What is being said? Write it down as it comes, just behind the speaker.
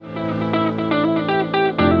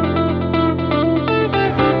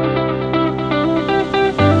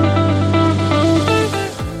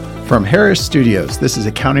From Harris Studios, this is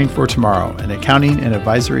Accounting for Tomorrow, an accounting and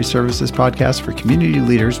advisory services podcast for community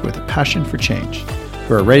leaders with a passion for change,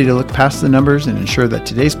 who are ready to look past the numbers and ensure that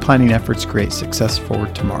today's planning efforts create success for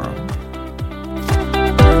tomorrow.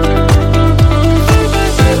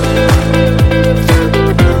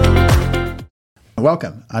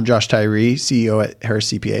 Welcome. I'm Josh Tyree, CEO at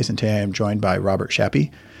Harris CPAs, and today I am joined by Robert Shappy.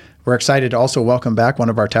 We're excited to also welcome back one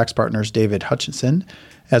of our tax partners, David Hutchinson,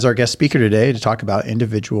 as our guest speaker today to talk about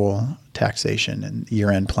individual taxation and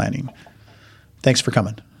year-end planning. Thanks for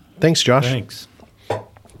coming. Thanks, Josh. Thanks.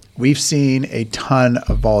 We've seen a ton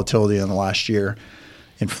of volatility in the last year,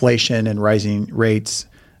 inflation and rising rates.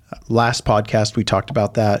 Last podcast, we talked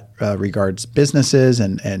about that regards businesses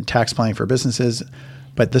and tax planning for businesses.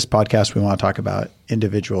 But this podcast, we want to talk about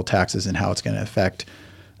individual taxes and how it's going to affect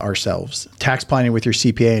ourselves. Tax planning with your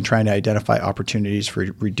CPA and trying to identify opportunities for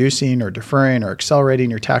reducing or deferring or accelerating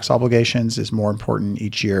your tax obligations is more important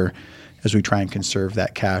each year as we try and conserve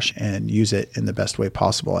that cash and use it in the best way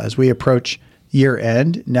possible. As we approach year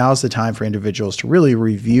end, now's the time for individuals to really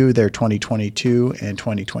review their 2022 and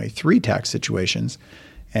 2023 tax situations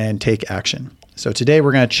and take action. So today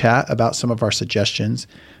we're going to chat about some of our suggestions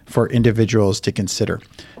for individuals to consider.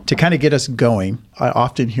 To kind of get us going, I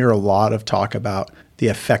often hear a lot of talk about the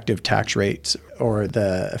effective tax rates or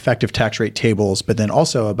the effective tax rate tables, but then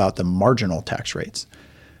also about the marginal tax rates.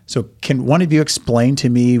 So can one of you explain to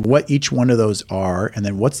me what each one of those are, and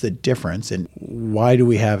then what's the difference, and why do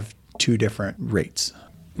we have two different rates?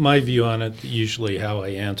 My view on it, usually how I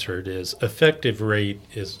answer it is effective rate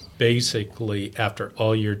is basically after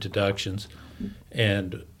all your deductions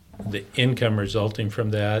and the income resulting from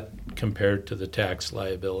that compared to the tax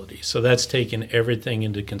liability. So that's taking everything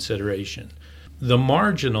into consideration. The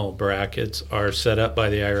marginal brackets are set up by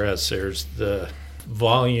the IRS. There's the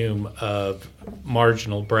volume of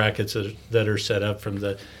marginal brackets that are set up from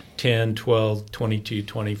the 10, 12, 22,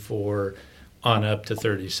 24 on up to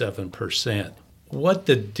 37%. What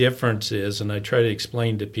the difference is, and I try to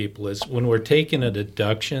explain to people, is when we're taking a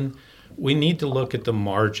deduction, we need to look at the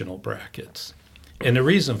marginal brackets. And the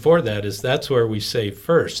reason for that is that's where we save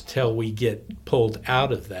first till we get pulled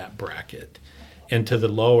out of that bracket into the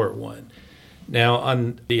lower one. Now,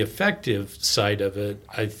 on the effective side of it,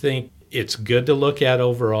 I think it's good to look at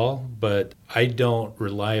overall, but I don't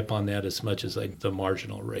rely upon that as much as the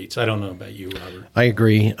marginal rates. I don't know about you, Robert. I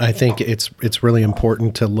agree. I think it's really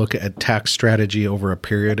important to look at tax strategy over a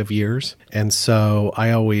period of years. And so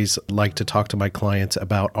I always like to talk to my clients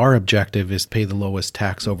about our objective is to pay the lowest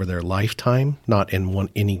tax over their lifetime, not in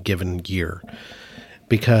any given year.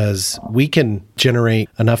 Because we can generate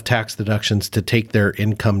enough tax deductions to take their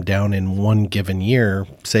income down in one given year,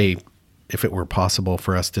 say, if it were possible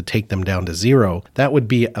for us to take them down to zero, that would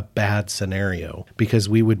be a bad scenario because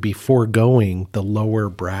we would be foregoing the lower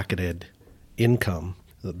bracketed income,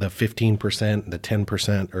 the 15%, the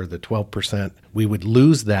 10%, or the 12%. We would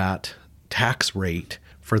lose that tax rate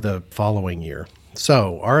for the following year.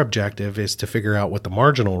 So our objective is to figure out what the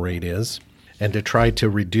marginal rate is and to try to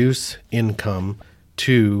reduce income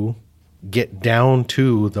to get down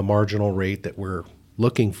to the marginal rate that we're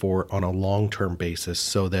looking for on a long-term basis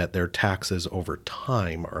so that their taxes over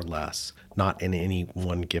time are less, not in any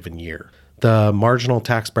one given year. The marginal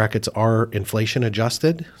tax brackets are inflation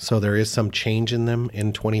adjusted, so there is some change in them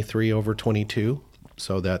in 23 over 22.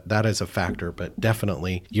 So that is a factor, but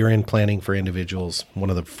definitely year-end planning for individuals, one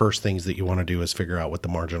of the first things that you want to do is figure out what the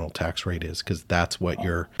marginal tax rate is because that's what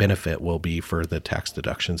your benefit will be for the tax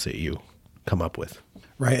deductions that you come up with.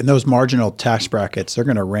 Right, and those marginal tax brackets, they're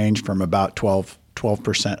going to range from about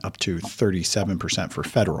 12% up to 37% for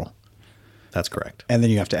federal. That's correct. And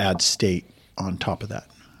then you have to add state on top of that.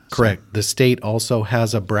 Correct. The state also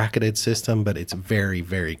has a bracketed system, but it's very,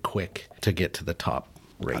 very quick to get to the top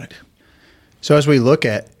rate. So as we look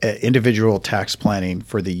at individual tax planning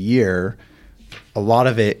for the year, a lot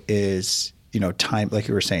of it is, time, like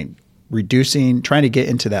you were saying, reducing, trying to get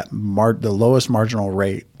into that the lowest marginal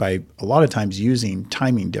rate by a lot of times using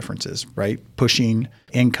timing differences, right? Pushing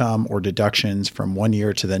income or deductions from one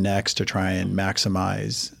year to the next to try and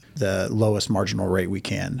maximize the lowest marginal rate we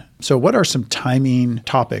can. So what are some timing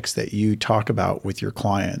topics that you talk about with your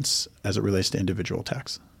clients as it relates to individual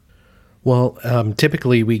tax? Well,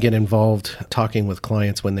 typically we get involved talking with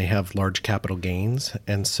clients when they have large capital gains.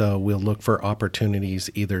 And so we'll look for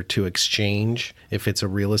opportunities either to exchange, if it's a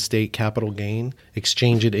real estate capital gain,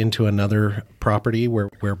 exchange it into another property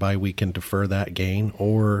whereby we can defer that gain,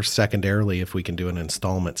 or secondarily, if we can do an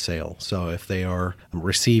installment sale. So if they are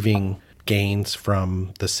receiving gains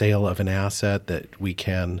from the sale of an asset that we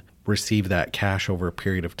can receive that cash over a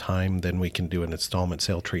period of time, then we can do an installment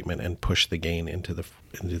sale treatment and push the gain into the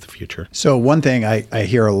future. So one thing I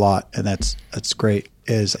hear a lot, and that's great,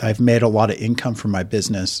 is I've made a lot of income from my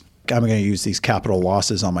business. I'm going to use these capital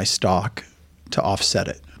losses on my stock to offset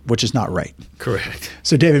it, which is not right. Correct.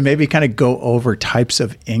 So David, maybe kind of go over types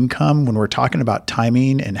of income when we're talking about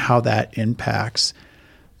timing and how that impacts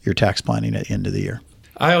your tax planning at the end of the year.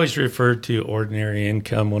 I always refer to ordinary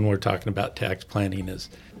income when we're talking about tax planning as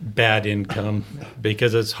bad income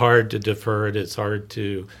because it's hard to defer it. It's hard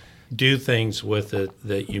to do things with it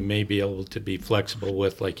that you may be able to be flexible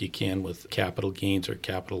with like you can with capital gains or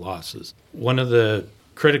capital losses. One of the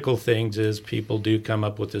critical things is people do come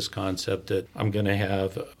up with this concept that I'm going to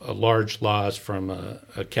have a large loss from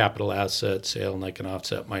a capital asset sale and I can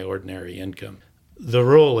offset my ordinary income. The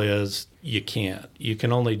rule is you can't. You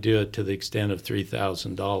can only do it to the extent of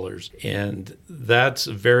 $3,000. And that's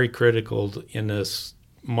very critical in this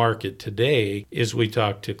market today is we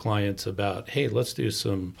talk to clients about, hey, let's do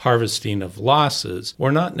some harvesting of losses.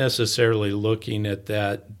 We're not necessarily looking at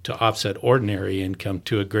that to offset ordinary income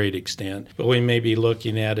to a great extent, but we may be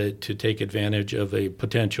looking at it to take advantage of a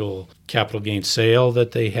potential capital gain sale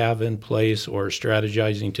that they have in place or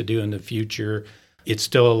strategizing to do in the future. It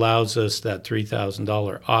still allows us that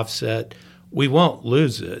 $3,000 offset. We won't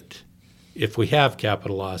lose it if we have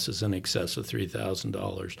capital losses in excess of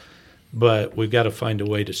 $3,000. But we've got to find a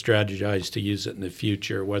way to strategize to use it in the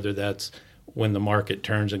future, whether that's when the market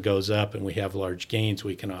turns and goes up and we have large gains,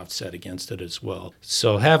 we can offset against it as well.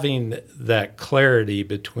 So having that clarity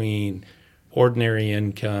between ordinary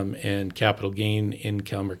income and capital gain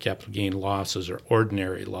income or capital gain losses or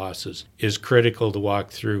ordinary losses is critical to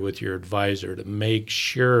walk through with your advisor to make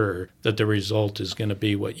sure that the result is going to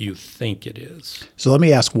be what you think it is. So let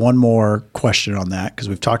me ask one more question on that because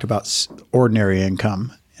we've talked about ordinary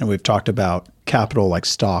income and we've talked about capital like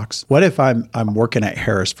stocks. What if I'm working at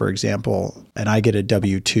Harris, for example, and I get a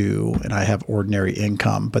W-2 and I have ordinary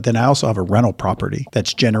income, but then I also have a rental property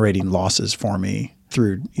that's generating losses for me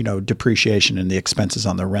through, depreciation and the expenses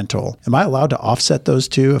on the rental. Am I allowed to offset those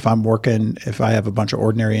two if I'm working, if I have a bunch of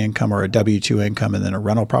ordinary income or a W-2 income and then a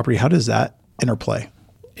rental property? How does that interplay?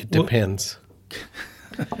 It depends.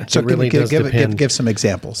 So it really does depend. Give some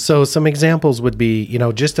examples. So some examples would be,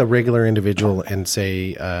 just a regular individual and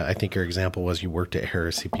say, I think your example was you worked at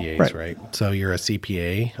Harris CPAs, right? So you're a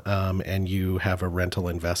CPA and you have a rental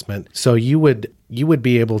investment. So you would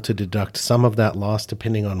be able to deduct some of that loss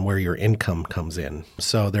depending on where your income comes in.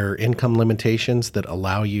 So there are income limitations that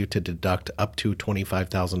allow you to deduct up to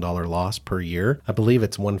 $25,000 loss per year. I believe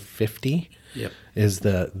it's $150. Yep. Is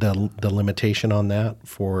the limitation on that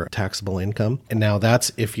for taxable income. And now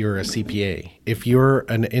that's if you're a CPA. If you're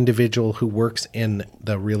an individual who works in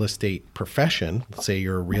the real estate profession, say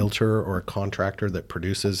you're a realtor or a contractor that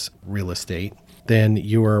produces real estate, then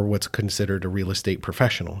you are what's considered a real estate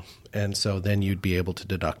professional. And so then you'd be able to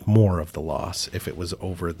deduct more of the loss if it was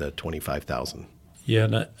over the $25,000.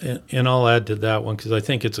 Yeah, and I'll add to that one because I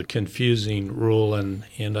think it's a confusing rule, and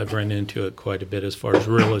I've run into it quite a bit as far as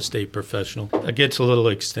real estate professional. It gets a little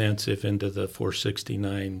extensive into the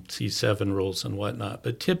 469 C7 rules and whatnot,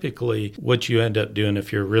 but typically what you end up doing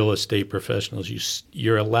if you're a real estate professional is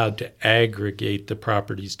you're allowed to aggregate the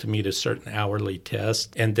properties to meet a certain hourly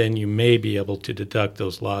test, and then you may be able to deduct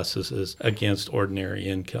those losses against ordinary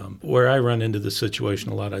income. Where I run into the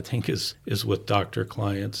situation a lot, I think, is with doctor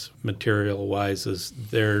clients, material-wise, is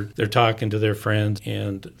they're talking to their friends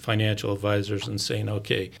and financial advisors and saying,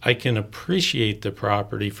 okay, I can appreciate the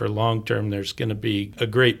property for long term. There's going to be a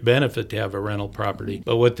great benefit to have a rental property.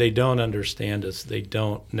 But what they don't understand is they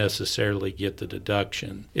don't necessarily get the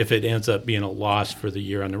deduction if it ends up being a loss for the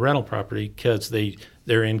year on the rental property because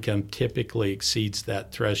their income typically exceeds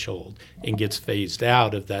that threshold and gets phased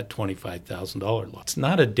out of that $25,000 loss. It's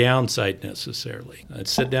not a downside necessarily. I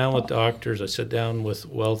sit down with doctors, I sit down with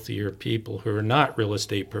wealthier people who are not real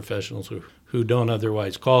estate professionals who don't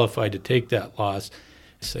otherwise qualify to take that loss.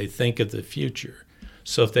 Say, think of the future.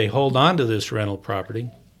 So if they hold on to this rental property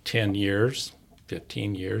 10 years,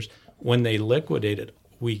 15 years, when they liquidate it,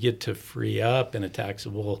 we get to free up in a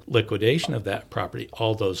taxable liquidation of that property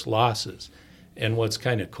all those losses. And what's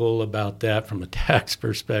kind of cool about that from a tax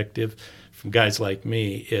perspective, from guys like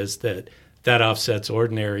me, is that offsets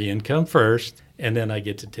ordinary income first, and then I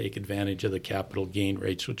get to take advantage of the capital gain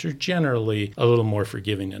rates, which are generally a little more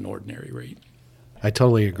forgiving than ordinary rate. I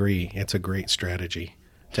totally agree. It's a great strategy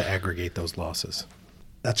to aggregate those losses.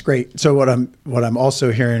 That's great. So what I'm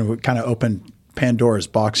also hearing, we kind of opened Pandora's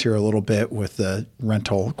box here a little bit with the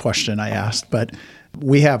rental question I asked, but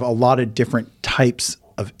we have a lot of different types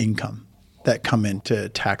of income. that come into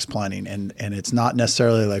tax planning, and it's not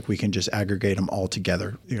necessarily like we can just aggregate them all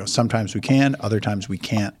together. Sometimes we can, other times we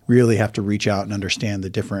can't. Really have to reach out and understand the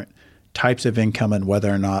different types of income and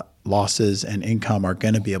whether or not losses and income are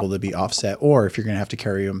going to be able to be offset, or if you're going to have to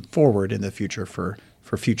carry them forward in the future for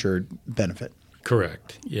future benefit.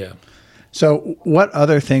 Correct. Yeah. So what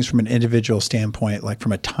other things from an individual standpoint, like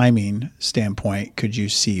from a timing standpoint, could you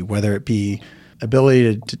see, whether it be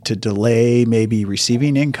ability to delay maybe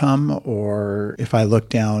receiving income, or if I look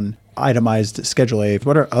down itemized Schedule A,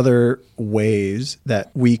 what are other ways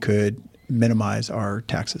that we could minimize our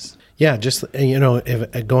taxes? Yeah, just,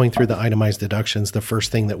 if going through the itemized deductions, the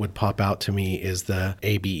first thing that would pop out to me is the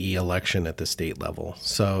ABE election at the state level.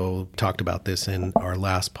 So talked about this in our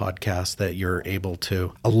last podcast, that you're able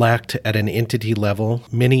to elect at an entity level.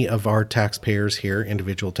 Many of our taxpayers here,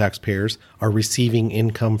 individual taxpayers, are receiving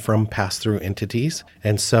income from pass-through entities.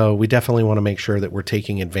 And so we definitely want to make sure that we're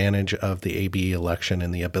taking advantage of the ABE election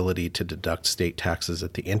and the ability to deduct state taxes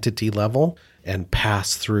at the entity level and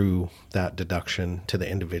pass through that deduction to the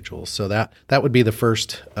individuals. So that would be the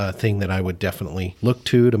first thing that I would definitely look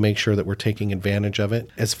to make sure that we're taking advantage of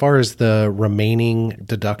it. As far as the remaining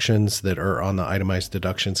deductions that are on the itemized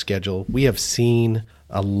deduction schedule, we have seen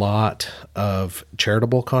a lot of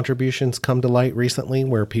charitable contributions come to light recently,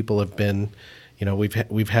 where people have been,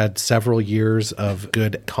 we've had several years of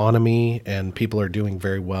good economy and people are doing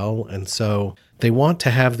very well. And so they want to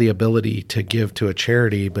have the ability to give to a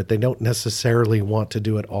charity, but they don't necessarily want to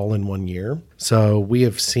do it all in one year. So we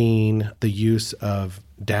have seen the use of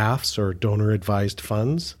DAFs, or donor advised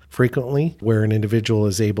funds, frequently, where an individual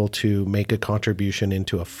is able to make a contribution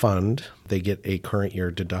into a fund. They get a current year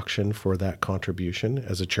deduction for that contribution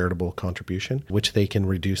as a charitable contribution, which they can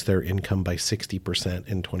reduce their income by 60%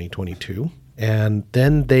 in 2022. And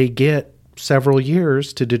then they get several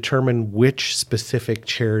years to determine which specific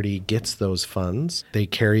charity gets those funds. They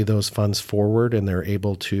carry those funds forward and they're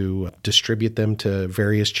able to distribute them to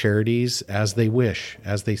various charities as they wish,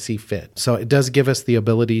 as they see fit. So it does give us the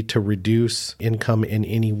ability to reduce income in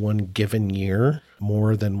any one given year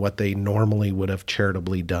more than what they normally would have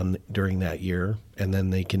charitably done during that year. And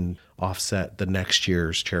then they can offset the next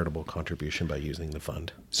year's charitable contribution by using the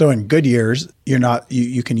fund. So in good years,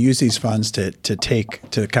 you can use these funds to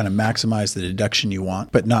kind of maximize the deduction you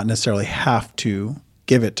want, but not necessarily have to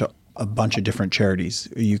give it to a bunch of different charities.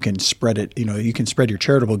 You can spread it, you can spread your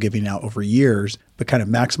charitable giving out over years, but kind of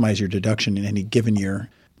maximize your deduction in any given year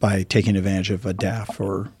by taking advantage of a DAF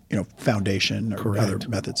or, foundation or Correct. Other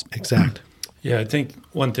methods. Exact. Yeah, I think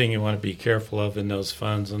one thing you want to be careful of in those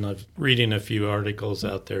funds, and I'm reading a few articles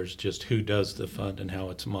out there, is just who does the fund and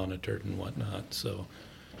how it's monitored and whatnot. So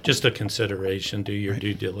just a consideration, do your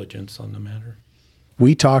due diligence on the matter.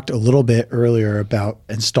 We talked a little bit earlier about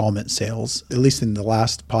installment sales, at least in the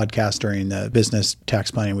last podcast during the business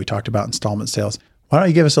tax planning, we talked about installment sales. Why don't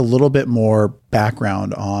you give us a little bit more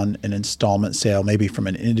background on an installment sale, maybe from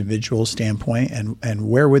an individual standpoint, and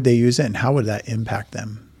where would they use it and how would that impact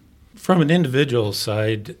them? From an individual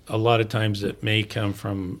side, a lot of times it may come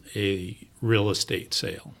from a real estate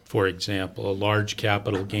sale. For example, a large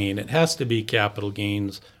capital gain. It has to be capital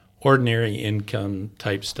gains. Ordinary income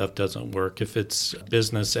type stuff doesn't work. If it's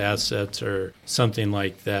business assets or something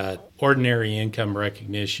like that, ordinary income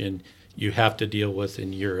recognition you have to deal with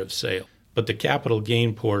in year of sale. But the capital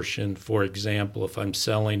gain portion, for example, if I'm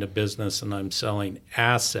selling a business and I'm selling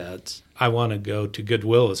assets, I want to go to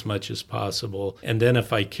goodwill as much as possible. And then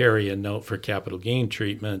if I carry a note for capital gain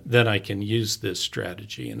treatment, then I can use this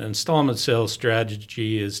strategy. An installment sales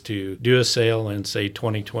strategy is to do a sale in, say,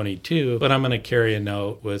 2022, but I'm going to carry a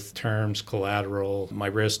note with terms, collateral, my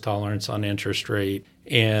risk tolerance on interest rate.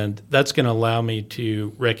 And that's going to allow me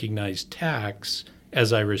to recognize tax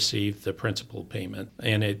as I receive the principal payment.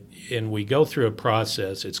 And we go through a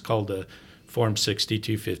process. It's called a Form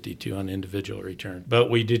 6252 on individual return. But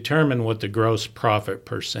we determine what the gross profit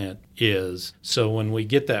percent is. So when we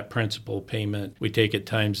get that principal payment, we take it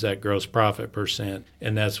times that gross profit percent,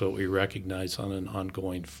 and that's what we recognize on an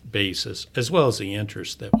ongoing basis, as well as the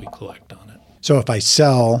interest that we collect on it. So if I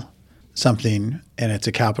sell something and it's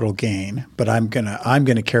a capital gain, but I'm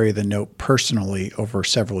gonna carry the note personally over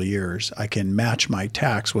several years, I can match my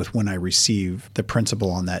tax with when I receive the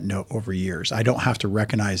principal on that note over years. I don't have to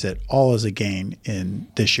recognize it all as a gain in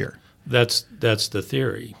this year. That's the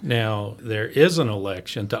theory. Now, there is an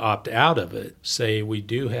election to opt out of it. Say we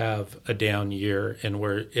do have a down year and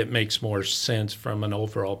where it makes more sense from an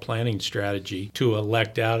overall planning strategy to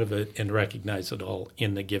elect out of it and recognize it all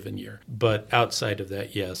in the given year. But outside of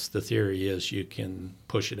that, yes, the theory is you can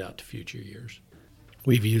push it out to future years.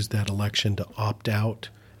 We've used that election to opt out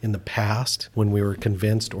in the past when we were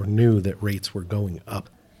convinced or knew that rates were going up.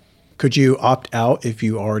 Could you opt out if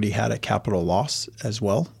you already had a capital loss as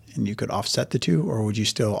well, and you could offset the two, or would you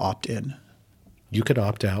still opt in? You could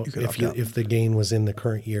opt out opt out. if the gain was in the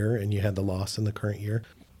current year and you had the loss in the current year.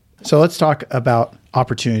 So let's talk about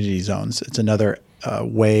opportunity zones. It's another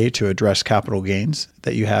way to address capital gains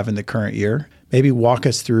that you have in the current year. Maybe walk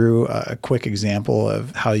us through a quick example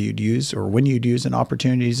of how you'd use or when you'd use an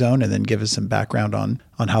opportunity zone, and then give us some background on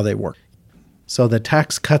how they work. So the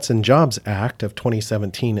Tax Cuts and Jobs Act of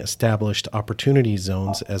 2017 established opportunity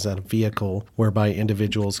zones as a vehicle whereby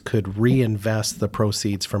individuals could reinvest the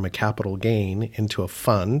proceeds from a capital gain into a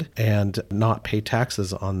fund and not pay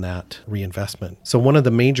taxes on that reinvestment. So one of the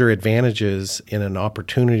major advantages in an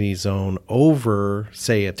opportunity zone over,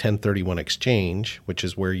 say, a 1031 exchange, which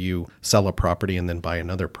is where you sell a property and then buy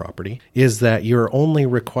another property, is that you're only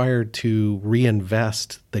required to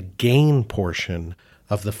reinvest the gain portion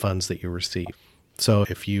of the funds that you receive. So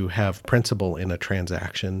if you have principal in a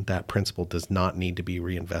transaction, that principal does not need to be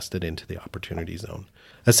reinvested into the opportunity zone.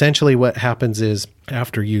 Essentially what happens is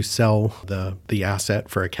after you sell the asset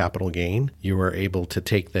for a capital gain, you are able to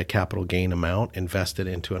take the capital gain amount, invest it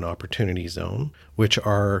into an opportunity zone, which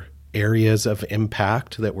are areas of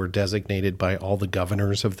impact that were designated by all the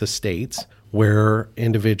governors of the states, where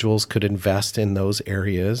individuals could invest in those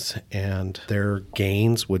areas and their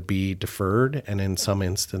gains would be deferred, and in some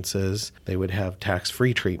instances, they would have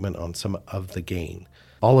tax-free treatment on some of the gain.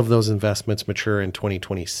 All of those investments mature in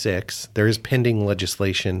 2026. There is pending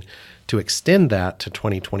legislation to extend that to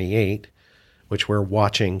 2028, which we're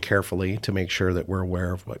watching carefully to make sure that we're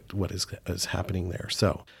aware of what is happening there.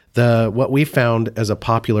 So what we found as a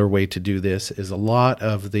popular way to do this is a lot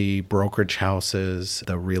of the brokerage houses,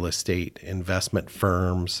 the real estate investment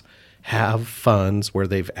firms have funds where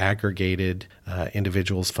they've aggregated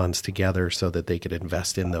individuals' funds together so that they could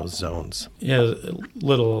invest in those zones. Yeah, a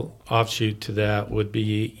little offshoot to that would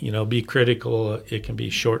be, be critical. It can be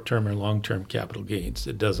short-term or long-term capital gains.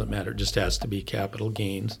 It doesn't matter. It just has to be capital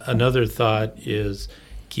gains. Another thought is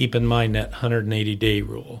keep in mind that 180-day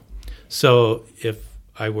rule. So if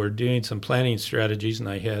I were doing some planning strategies and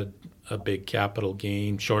I had a big capital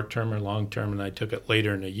gain, short-term or long-term, and I took it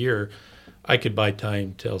later in a year, I could buy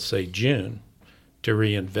time till, say, June to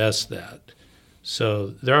reinvest that. So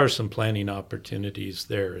there are some planning opportunities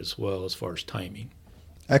there as well as far as timing.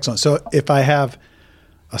 Excellent. So if I have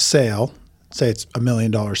a sale, say it's $1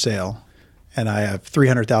 million sale, and I have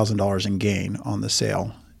 $300,000 in gain on the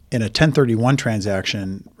sale, in a 1031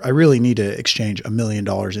 transaction, I really need to exchange $1 million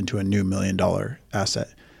into a new $1 million asset.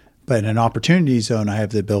 But in an opportunity zone, I have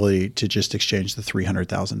the ability to just exchange the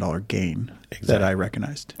 $300,000 gain that I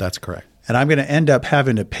recognized. That's correct. And I'm going to end up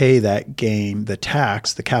having to pay that gain, the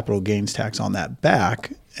tax, the capital gains tax on that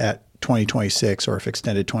back at 2026 or if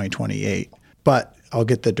extended 2028. But I'll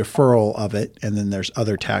get the deferral of it, and then there's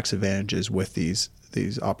other tax advantages with these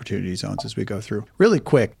opportunity zones as we go through. Really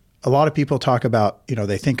quick, a lot of people talk about,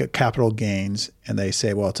 they think of capital gains and they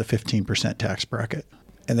say, well, it's a 15% tax bracket.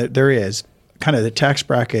 And there is. Kind of the tax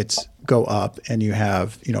brackets go up, and you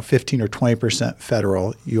have 15 or 20%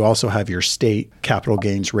 federal. You also have your state capital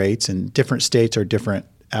gains rates, and different states are different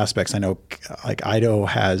aspects. I know like Idaho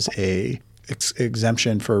has a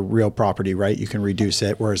exemption for real property, right? You can reduce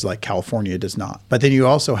it, whereas like California does not. But then you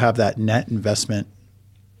also have that net investment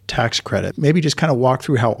tax credit. Maybe just kind of walk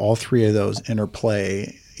through how all three of those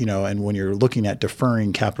interplay, and when you're looking at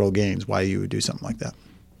deferring capital gains, why you would do something like that.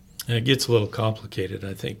 And it gets a little complicated,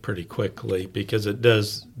 I think, pretty quickly because it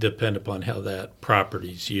does depend upon how that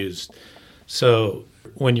property is used. So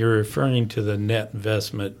when you're referring to the net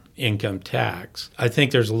investment income tax, I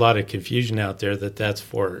think there's a lot of confusion out there that that's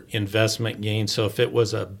for investment gains. So if it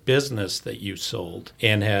was a business that you sold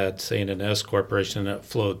and had, say, an S corporation that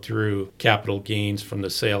flowed through capital gains from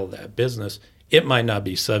the sale of that business, it might not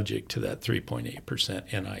be subject to that 3.8%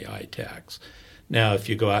 NII tax. Now, if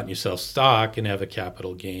you go out and you sell stock and have a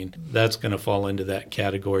capital gain, that's going to fall into that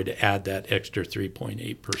category to add that extra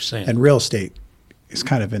 3.8%. And real estate is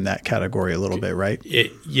kind of in that category a little bit, right?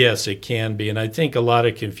 Yes, it can be. And I think a lot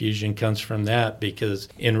of confusion comes from that because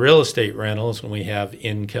in real estate rentals, when we have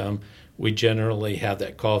income, we generally have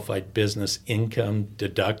that qualified business income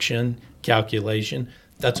deduction calculation.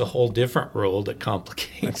 That's a whole different rule that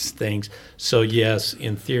complicates things. So yes,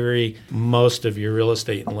 in theory, most of your real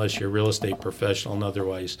estate, unless you're a real estate professional and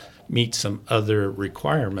otherwise meet some other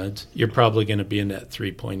requirements, you're probably going to be in that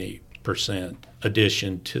 3.8%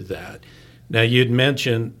 addition to that. Now, you'd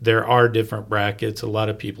mentioned there are different brackets. A lot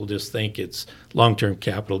of people just think it's long-term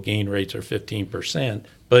capital gain rates are 15%.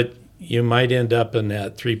 But you might end up in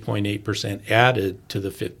that 3.8% added to the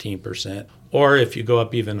 15%. Or if you go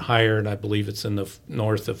up even higher, and I believe it's in the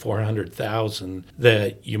north of 400,000,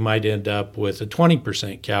 that you might end up with a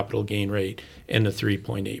 20% capital gain rate and the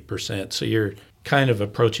 3.8%. So you're kind of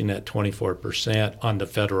approaching that 24% on the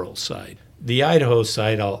federal side. The Idaho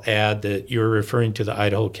side, I'll add that you're referring to the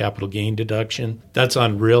Idaho capital gain deduction. That's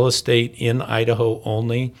on real estate in Idaho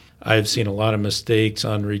only. I've seen a lot of mistakes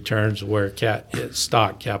on returns where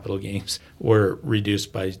stock capital gains were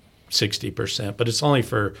reduced by 60%, but it's only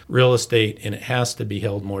for real estate, and it has to be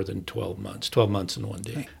held more than 12 months and 1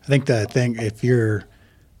 day. I think the thing, if you're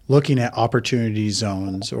looking at opportunity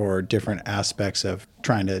zones or different aspects of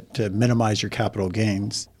trying to minimize your capital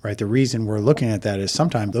gains, right? The reason we're looking at that is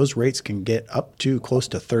sometimes those rates can get up to close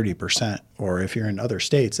to 30%, or if you're in other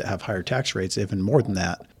states that have higher tax rates, even more than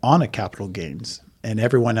that on a capital gains. And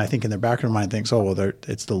everyone, I think, in their back of their mind thinks, oh, well,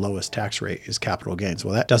 it's the lowest tax rate is capital gains.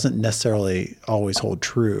 Well, that doesn't necessarily always hold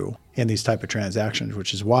true in these type of transactions,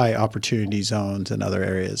 which is why opportunity zones and other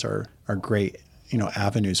areas are great,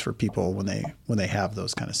 avenues for people when they have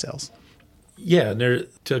those kind of sales. Yeah, and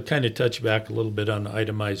to kind of touch back a little bit on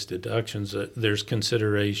itemized deductions, there's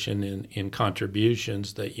consideration in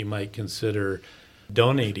contributions that you might consider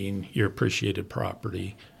donating your appreciated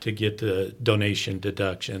property to get the donation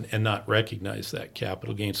deduction and not recognize that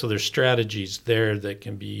capital gain. So there's strategies there that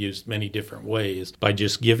can be used many different ways by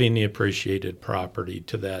just giving the appreciated property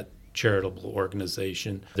to that charitable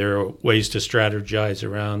organization. There are ways to strategize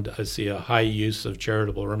around. I see a high use of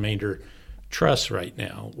charitable remainder trusts right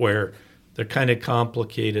now where they're kind of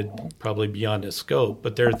complicated, probably beyond the scope,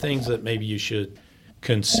 but there are things that maybe you should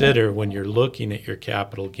consider when you're looking at your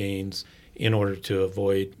capital gains in order to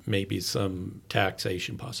avoid maybe some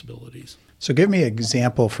taxation possibilities. So give me an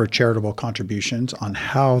example for charitable contributions on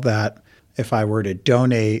how that, if I were to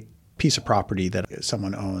donate a piece of property that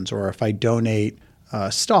someone owns, or if I donate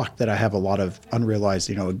stock that I have a lot of unrealized,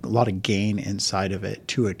 a lot of gain inside of it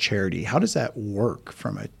to a charity, how does that work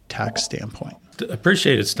from a tax standpoint?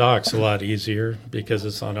 Appreciated stock's a lot easier because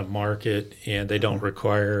it's on a market and they don't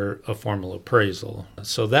require a formal appraisal.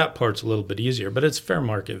 So that part's a little bit easier, but it's fair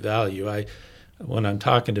market value. When I'm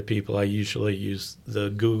talking to people, I usually use the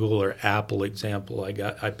Google or Apple example. I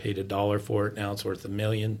paid $1 for it. Now it's worth $1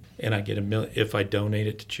 million, and I get $1 million. If I donate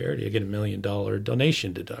it to charity, I get $1 million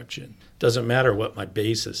donation deduction. Doesn't matter what my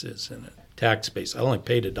basis is in it, tax base. I only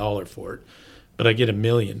paid $1 for it, but I get $1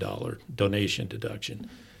 million donation deduction.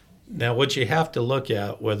 Now, what you have to look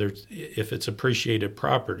at, if it's appreciated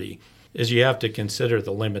property, is you have to consider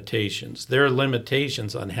the limitations. There are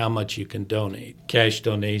limitations on how much you can donate. Cash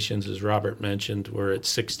donations, as Robert mentioned, were at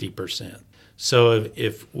 60%. So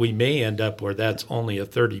if we may end up where that's only a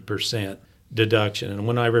 30% deduction, and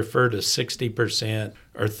when I refer to 60%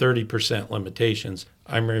 or 30% limitations,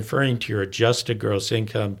 I'm referring to your adjusted gross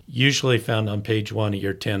income, usually found on page 1 of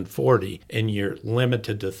your 1040, and you're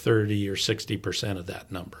limited to 30 or 60% of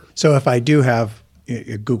that number. So if I do have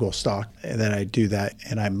a Google stock and then I do that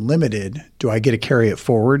and I'm limited, do I get to carry it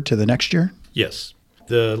forward to the next year? Yes.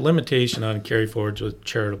 The limitation on carry forwards with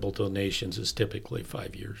charitable donations is typically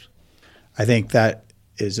 5 years. I think that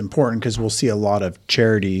is important because we'll see a lot of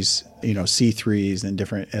charities, C3s and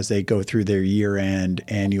different, as they go through their year-end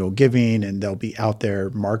annual giving, and they'll be out there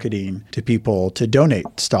marketing to people to donate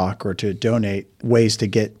stock or to donate ways to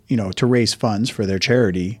get, to raise funds for their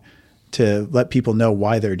charity, to let people know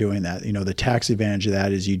why they're doing that. The tax advantage of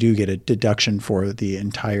that is you do get a deduction for the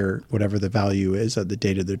entire, whatever the value is at the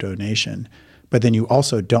date of the donation, but then you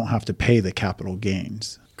also don't have to pay the capital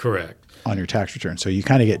gains. Correct. On your tax return. So you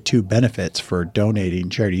kind of get two benefits for donating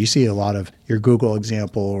charity. You see a lot of your Google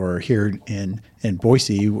example, or here in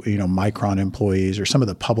Boise, Micron employees or some of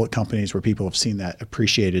the public companies where people have seen that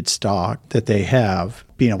appreciated stock that they have,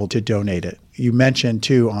 being able to donate it. You mentioned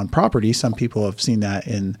too on property, some people have seen that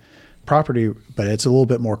in property, but it's a little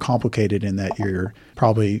bit more complicated in that you're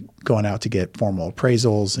probably going out to get formal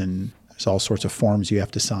appraisals, and there's all sorts of forms you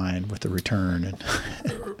have to sign with the return.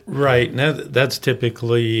 And right. Now that's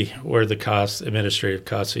typically where the administrative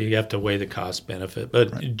costs, so you have to weigh the cost benefit.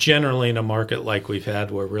 But right. Generally in a market like we've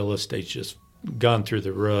had where real estate's just gone through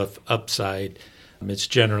the roof, upside, it's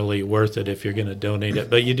generally worth it if you're going to donate it.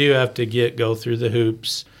 But you do have to go through the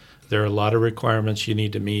hoops. There are a lot of requirements you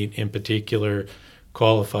need to meet, in particular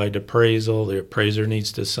qualified appraisal. The appraiser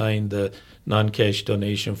needs to sign the non-cash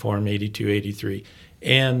donation form 8283,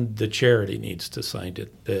 and the charity needs to sign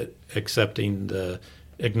it, that accepting the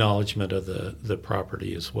acknowledgement of the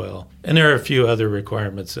property as well. And there are a few other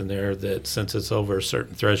requirements in there that, since it's over a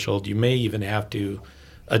certain threshold, you may even have to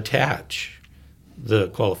attach the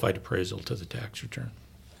qualified appraisal to the tax return.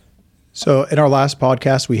 So in our last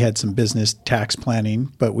podcast, we had some business tax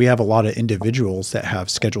planning, but we have a lot of individuals that have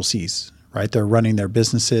Schedule Cs, right? They're running their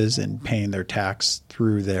businesses and paying their tax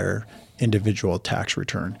through their individual tax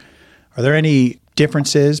return. Are there any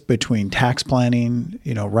differences between tax planning,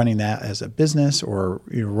 running that as a business or,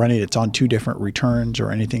 running it's on two different returns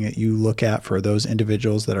or anything that you look at for those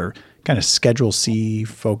individuals that are kind of Schedule C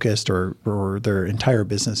focused or their entire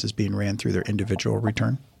business is being ran through their individual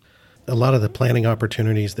return? A lot of the planning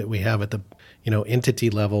opportunities that we have at the entity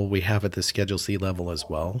level, we have at the Schedule C level as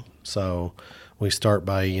well. So we start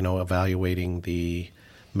by, evaluating the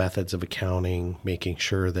methods of accounting, making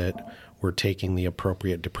sure that we're taking the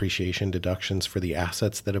appropriate depreciation deductions for the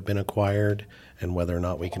assets that have been acquired and whether or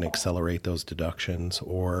not we can accelerate those deductions.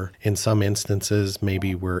 Or in some instances,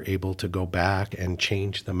 maybe we're able to go back and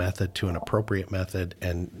change the method to an appropriate method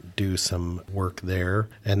and do some work there.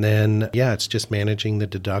 And then, it's just managing the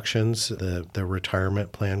deductions. The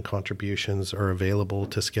retirement plan contributions are available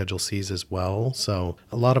to Schedule Cs as well. So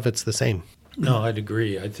a lot of it's the same. No, I'd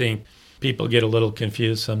agree. I think people get a little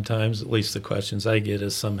confused sometimes. At least the questions I get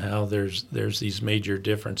is somehow there's these major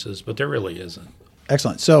differences, but there really isn't.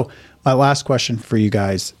 Excellent. So my last question for you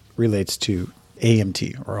guys relates to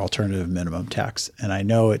AMT, or alternative minimum tax. And I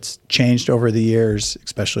know it's changed over the years,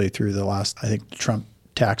 especially through the last, Trump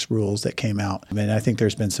tax rules that came out. I think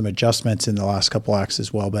there's been some adjustments in the last couple acts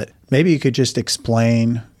as well, but maybe you could just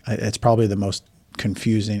explain, it's probably the most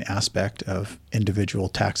confusing aspect of individual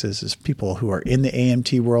taxes is people who are in the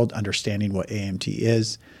AMT world understanding what AMT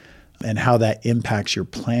is and how that impacts your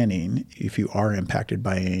planning if you are impacted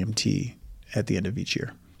by AMT at the end of each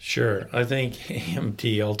year. Sure. I think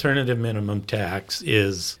AMT, alternative minimum tax,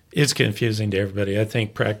 is confusing to everybody. I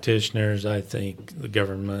think practitioners, I think the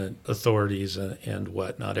government authorities and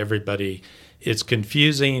whatnot, everybody, it's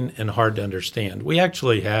confusing and hard to understand. We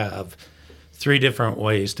actually have 3 different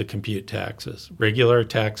ways to compute taxes. Regular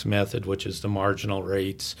tax method, which is the marginal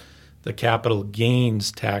rates, the capital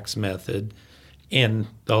gains tax method, and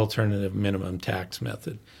the alternative minimum tax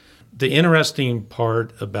method. The interesting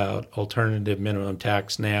part about alternative minimum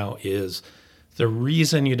tax now is the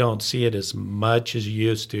reason you don't see it as much as you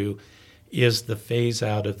used to is the phase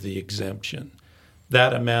out of the exemption.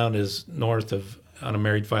 That amount is north of, on a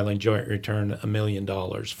married filing joint return, $1 million,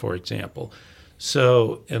 for example.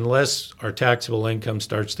 So unless our taxable income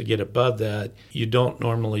starts to get above that, you don't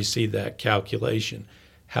normally see that calculation.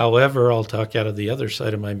 However, I'll talk out of the other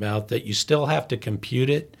side of my mouth that you still have to compute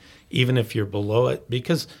it, even if you're below it,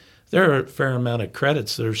 because there are a fair amount of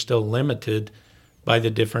credits that are still limited by the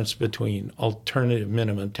difference between alternative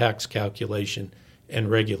minimum tax calculation and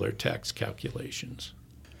regular tax calculations.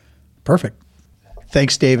 Perfect.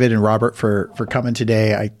 Thanks, David and Robert, for coming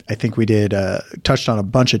today. I think we did touched on a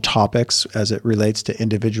bunch of topics as it relates to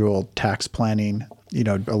individual tax planning.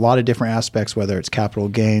 A lot of different aspects, whether it's capital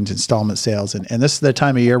gains, installment sales, and this is the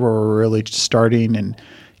time of year where we're really starting and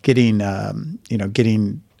getting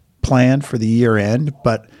planned for the year end.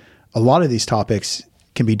 But a lot of these topics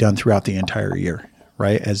can be done throughout the entire year,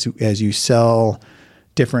 right? As you sell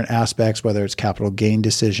different aspects, whether it's capital gain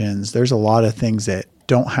decisions, there's a lot of things that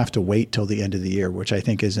don't have to wait till the end of the year, which I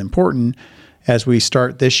think is important as we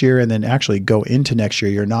start this year and then actually go into next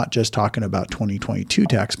year. You're not just talking about 2022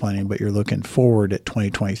 tax planning, but you're looking forward at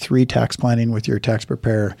 2023 tax planning with your tax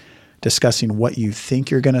preparer, discussing what you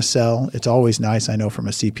think you're going to sell. It's always nice, I know from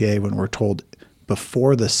a CPA, when we're told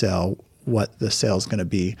before the sale what the sale is going to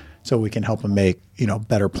be, so we can help them make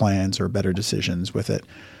better plans or better decisions with it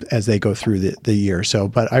as they go through the year. So,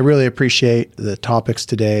 but I really appreciate the topics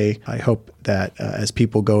today. I hope that as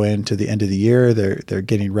people go into the end of the year, they're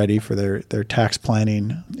getting ready for their tax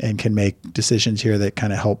planning and can make decisions here that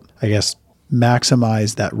kind of help,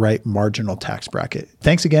 maximize that right marginal tax bracket.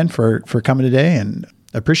 Thanks again for coming today, and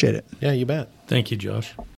I appreciate it. Yeah, you bet. Thank you,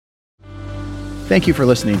 Josh. Thank you for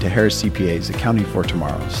listening to Harris CPA's Accounting for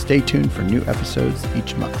Tomorrow. Stay tuned for new episodes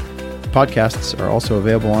each month. Podcasts are also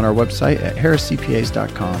available on our website at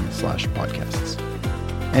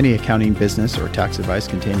harriscpas.com/podcasts. Any accounting, business, or tax advice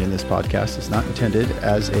contained in this podcast is not intended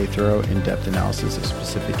as a thorough, in-depth analysis of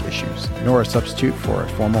specific issues, nor a substitute for a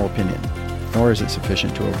formal opinion, nor is it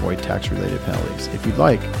sufficient to avoid tax-related penalties. If you'd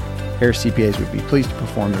like, Harris CPAs would be pleased to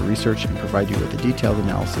perform the research and provide you with a detailed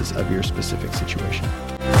analysis of your specific situation.